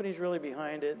the company's really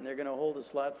behind it and they're going to hold a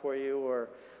slot for you, or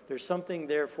there's something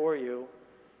there for you,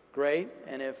 great.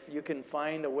 And if you can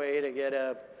find a way to get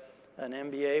an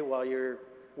MBA while you're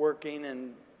working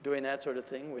and doing that sort of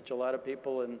thing, which a lot of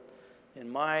people in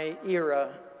my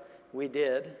era, we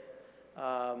did,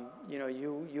 you know,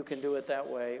 you can do it that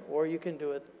way, or you can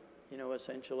do it, you know,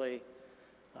 essentially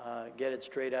get it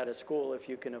straight out of school if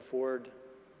you can afford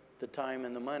the time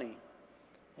and the money.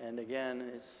 And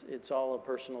again, it's all a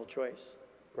personal choice.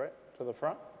 Great. To the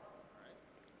front.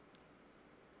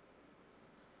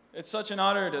 It's such an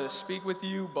honor to speak with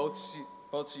you, both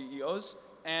CEOs.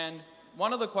 And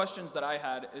one of the questions that I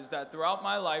had is that throughout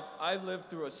my life, I've lived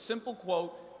through a simple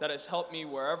quote that has helped me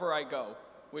wherever I go,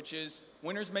 which is,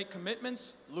 winners make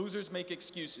commitments, losers make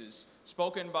excuses,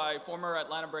 spoken by former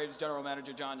Atlanta Braves general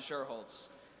manager John Sherholtz.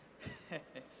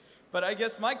 But I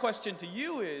guess my question to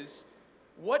you is,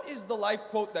 what is the life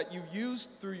quote that you used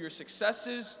through your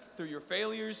successes, through your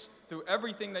failures, through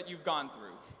everything that you've gone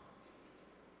through?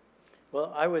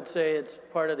 Well, I would say it's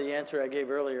part of the answer I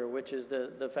gave earlier, which is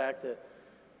the fact that,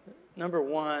 number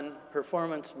one,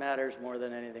 performance matters more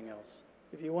than anything else.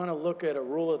 If you want to look at a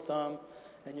rule of thumb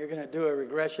and you're going to do a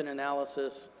regression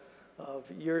analysis of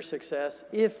your success,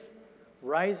 if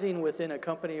rising within a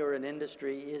company or an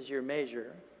industry is your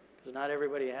measure, because not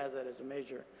everybody has that as a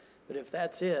measure, but if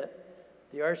that's it,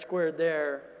 the R squared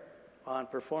there on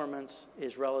performance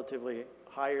is relatively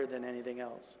higher than anything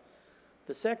else.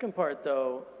 The second part,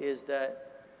 though, is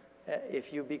that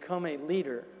if you become a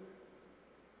leader,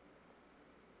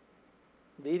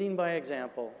 leading by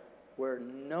example, where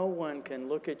no one can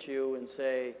look at you and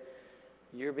say,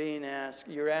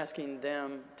 you're asking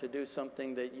them to do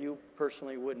something that you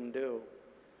personally wouldn't do.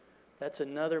 That's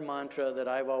another mantra that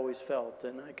I've always felt.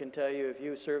 And I can tell you, if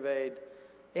you surveyed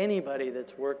anybody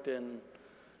that's worked in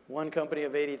one company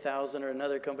of 80,000 or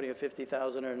another company of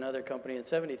 50,000 or another company of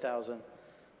 70,000,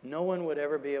 no one would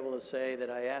ever be able to say that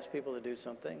I asked people to do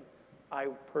something I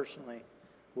personally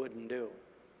wouldn't do.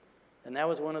 And that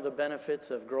was one of the benefits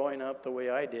of growing up the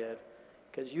way I did,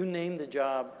 because you name the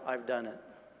job, I've done it.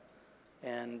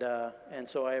 And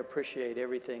so I appreciate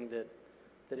everything that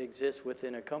exists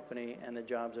within a company and the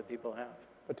jobs that people have.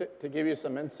 But to give you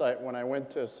some insight, when I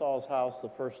went to Sol's house the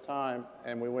first time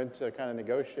and we went to kind of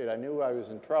negotiate, I knew I was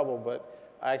in trouble, but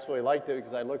I actually liked it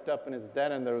because I looked up in his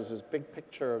den and there was this big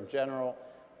picture of General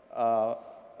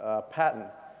Patton,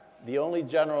 the only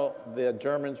general the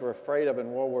Germans were afraid of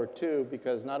in World War II,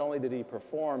 because not only did he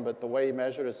perform, but the way he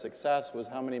measured his success was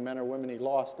how many men or women he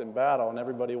lost in battle, and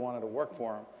everybody wanted to work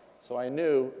for him. So I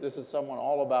knew this is someone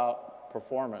all about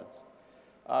performance.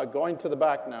 Going to the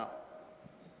back now.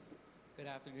 Good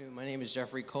afternoon. My name is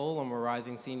Jeffrey Cole. I'm a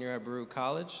rising senior at Baruch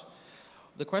College.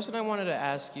 The question I wanted to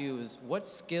ask you is, what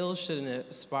skills should an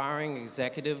aspiring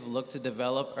executive look to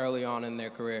develop early on in their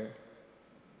career?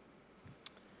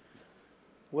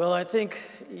 Well, I think,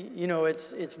 you know,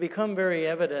 it's become very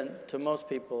evident to most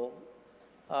people,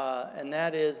 and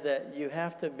that is that you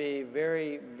have to be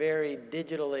very, very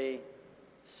digitally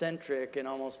centric in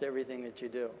almost everything that you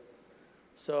do.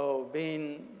 So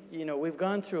we've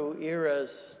gone through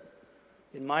eras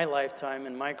in my lifetime,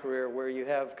 in my career, where you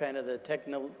have kind of the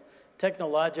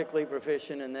technologically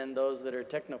proficient and then those that are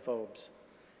technophobes.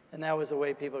 And that was the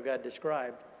way people got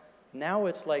described. Now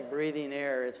it's like breathing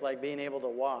air. It's like being able to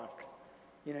walk.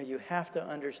 You have to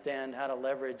understand how to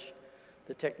leverage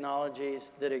the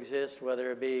technologies that exist,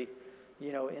 whether it be,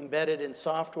 embedded in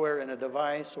software in a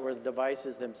device or the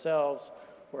devices themselves,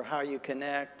 or how you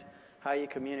connect, how you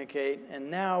communicate. And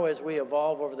now as we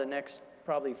evolve over the next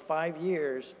probably 5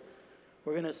 years,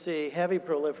 we're going to see heavy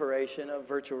proliferation of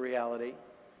virtual reality.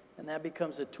 And that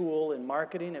becomes a tool in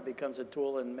marketing, it becomes a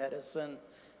tool in medicine,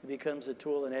 it becomes a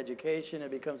tool in education,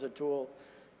 it becomes a tool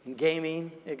in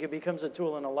gaming, it becomes a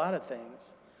tool in a lot of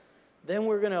things. Then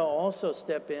we're going to also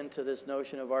step into this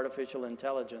notion of artificial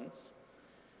intelligence.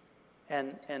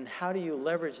 And how do you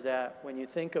leverage that when you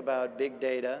think about big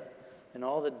data and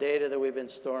all the data that we've been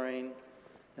storing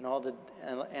and all the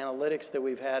analytics that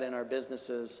we've had in our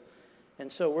businesses. And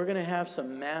so we're going to have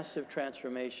some massive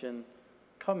transformation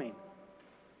coming.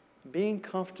 Being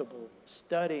comfortable,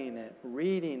 studying it,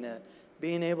 reading it,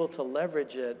 being able to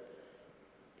leverage it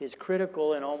is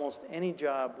critical in almost any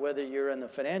job, whether you're in the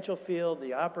financial field,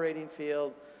 the operating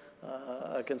field,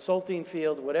 a consulting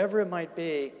field, whatever it might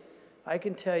be. I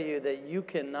can tell you that you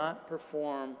cannot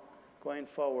perform going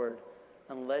forward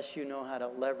unless you know how to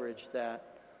leverage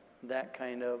that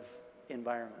kind of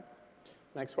environment.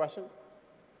 Next question.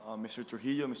 Mr.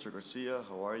 Trujillo, Mr. Garcia,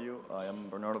 how are you? I am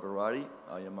Bernardo Berrari.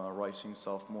 I am a rising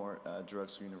sophomore at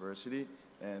Drexel University,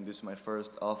 and this is my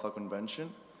first ALPFA convention.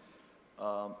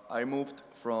 I moved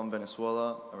from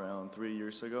Venezuela around 3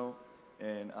 years ago,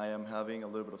 and I am having a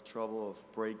little bit of trouble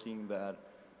of breaking that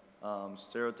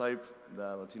stereotype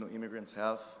that Latino immigrants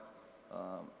have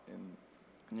in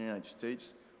the United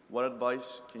States. What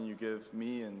advice can you give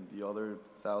me and the other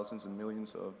thousands and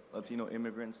millions of Latino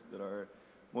immigrants that are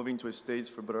moving to the States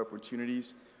for better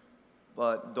opportunities,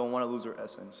 but don't want to lose their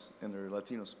essence and their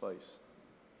Latino spice?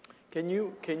 Can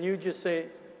you just say,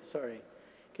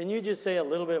 can you just say a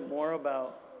little bit more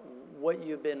about what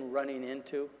you've been running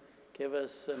into? Give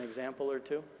us an example or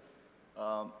two.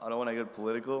 I don't want to get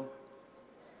political.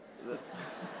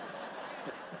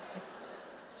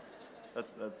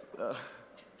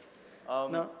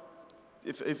 No.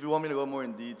 If you want me to go more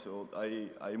in detail,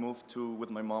 I moved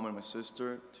with my mom and my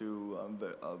sister to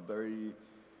a very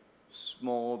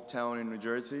small town in New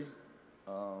Jersey,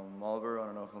 Marlboro. I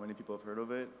don't know how many people have heard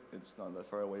of it. It's not that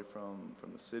far away from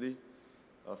the city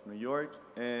of New York,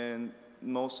 and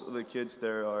most of the kids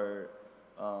there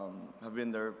have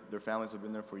been there. Their families have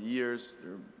been there for years.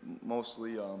 They're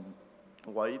mostly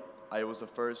white. I was the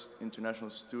first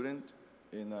international student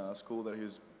in a school that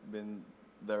has been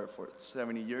there for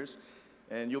 70 years.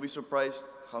 And you'll be surprised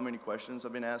how many questions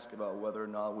have been asked about whether or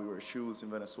not we wear shoes in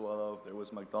Venezuela, if there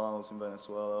was McDonald's in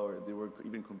Venezuela, or there were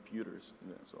even computers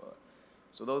in Venezuela.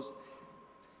 So those,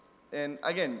 and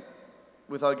again,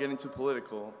 without getting too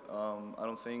political, I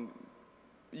don't think,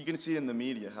 you can see it in the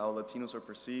media how Latinos are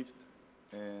perceived,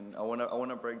 and I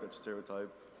wanna break that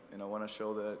stereotype, and I wanna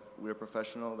show that we're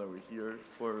professional, that we're here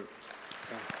for.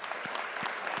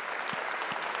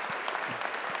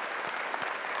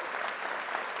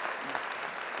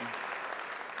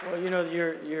 Well,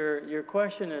 your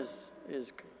question is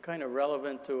kind of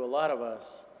relevant to a lot of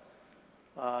us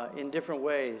in different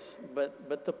ways.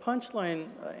 But the punchline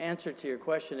answer to your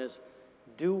question is,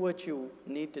 do what you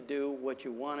need to do, what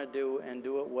you want to do, and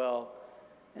do it well.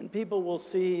 And people will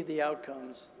see the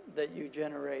outcomes that you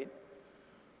generate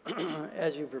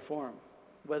as you perform,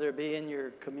 whether it be in your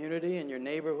community, in your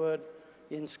neighborhood,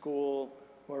 in school,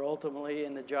 or ultimately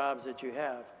in the jobs that you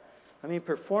have. I mean,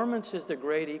 performance is the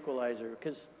great equalizer,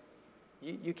 because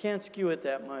you can't skew it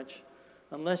that much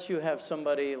unless you have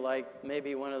somebody like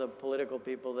maybe one of the political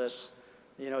people that,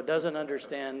 doesn't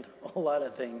understand a whole lot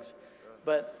of things.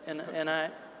 But,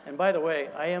 and by the way,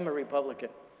 I am a Republican.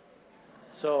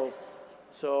 So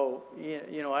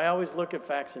I always look at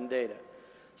facts and data.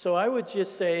 So I would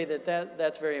just say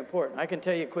that's very important. I can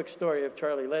tell you a quick story if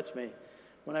Charlie lets me.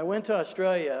 When I went to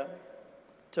Australia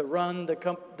to run the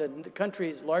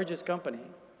country's largest company,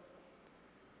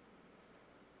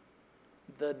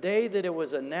 the day that it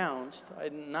was announced, I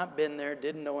had not been there,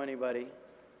 didn't know anybody.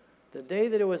 The day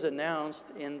that it was announced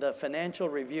in the Financial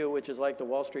Review, which is like the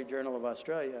Wall Street Journal of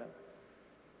Australia,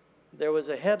 there was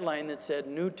a headline that said,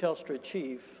 "New Telstra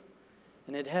Chief,"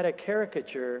 and it had a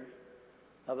caricature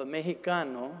of a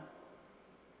Mexicano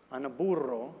on a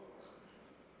burro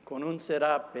con un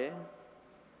serape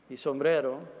y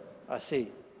sombrero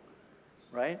así,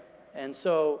 right? And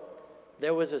so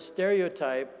there was a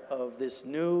stereotype of this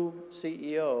new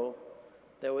CEO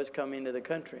that was coming to the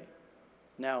country.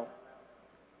 Now,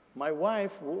 my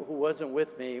wife, who wasn't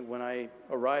with me when I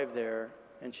arrived there,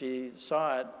 and she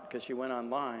saw it because she went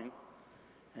online,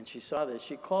 and she saw this,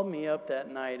 she called me up that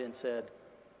night and said,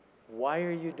 "Why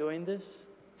are you doing this?"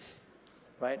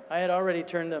 Right? I had already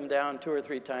turned them down 2 or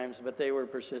 3 times, but they were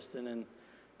persistent, and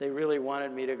they really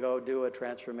wanted me to go do a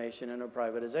transformation and a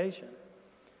privatization.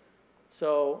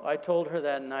 So I told her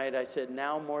that night, I said,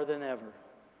 now more than ever,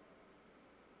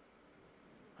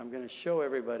 I'm going to show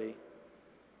everybody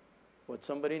what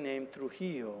somebody named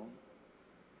Trujillo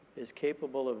is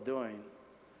capable of doing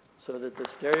so that the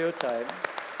stereotype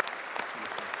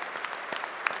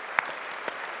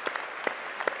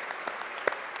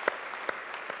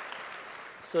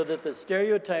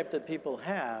that people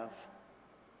have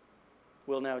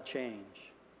will now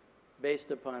change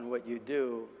based upon what you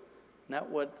do, not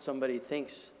what somebody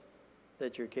thinks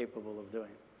that you're capable of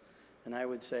doing. And I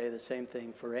would say the same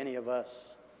thing for any of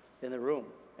us in the room.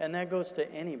 And that goes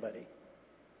to anybody.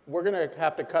 We're going to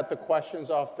have to cut the questions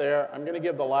off there. I'm going to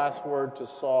give the last word to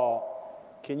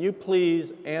Sol. Can you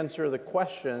please answer the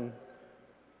question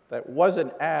that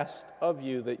wasn't asked of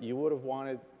you that you would have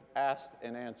wanted asked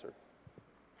and answered?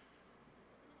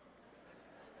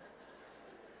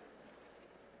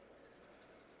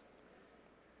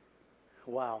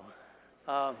 Wow.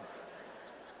 I'm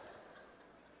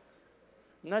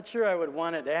not sure I would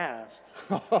want it asked.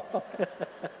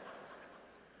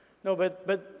 No,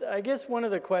 but I guess one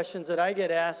of the questions that I get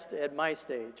asked at my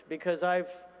stage, because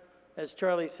as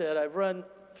Charlie said, I've run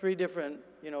 3 different,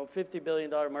 $50 billion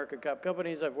market cap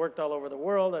companies. I've worked all over the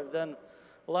world. I've done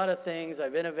a lot of things.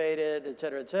 I've innovated, et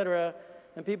cetera,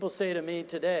 and people say to me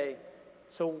today,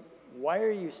 so why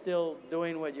are you still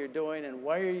doing what you're doing, and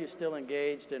why are you still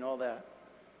engaged and all that?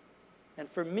 And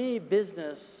for me,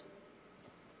 business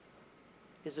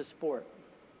is a sport.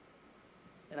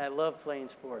 And I love playing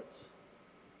sports.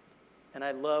 And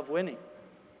I love winning.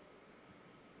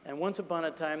 And once upon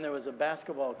a time, there was a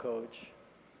basketball coach.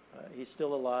 He's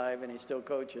still alive, and he still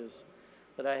coaches,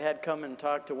 that I had come and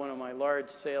talk to one of my large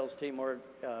sales team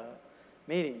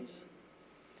meetings.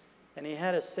 And he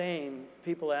had a saying.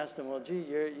 People asked him, well, gee,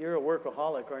 you're a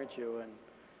workaholic, aren't you? And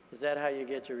is that how you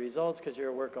get your results, because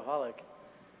you're a workaholic?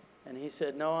 And he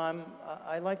said, no,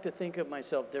 I like to think of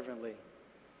myself differently.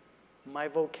 My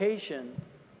vocation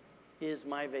is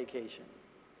my vacation.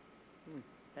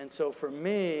 And so for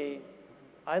me,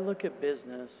 I look at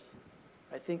business,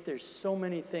 I think there's so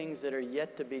many things that are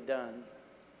yet to be done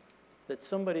that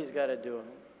somebody's got to do them.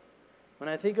 When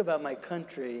I think about my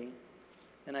country,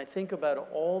 and I think about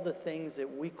all the things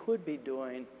that we could be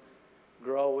doing,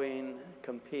 growing,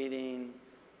 competing,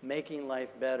 making life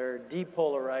better,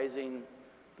 depolarizing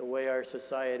the way our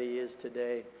society is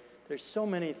today, there's so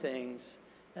many things.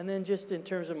 And then just in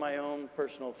terms of my own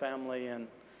personal family and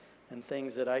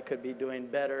things that I could be doing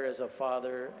better as a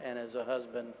father and as a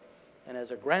husband and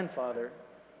as a grandfather,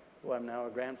 who I'm now a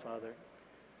grandfather.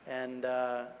 And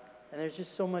there's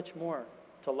just so much more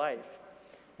to life.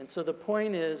 And so the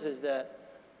point is that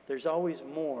there's always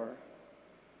more.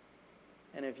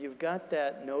 And if you've got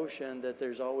that notion that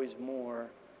there's always more,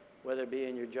 whether it be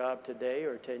in your job today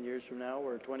or 10 years from now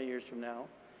or 20 years from now,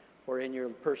 or in your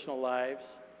personal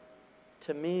lives,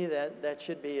 to me that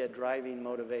should be a driving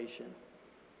motivation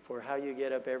for how you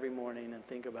get up every morning and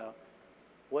think about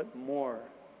what more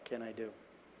can I do.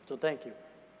 So thank you.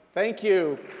 Thank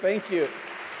you. Thank you.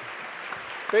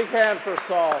 Big hand for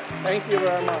Sol. Thank you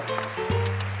very much.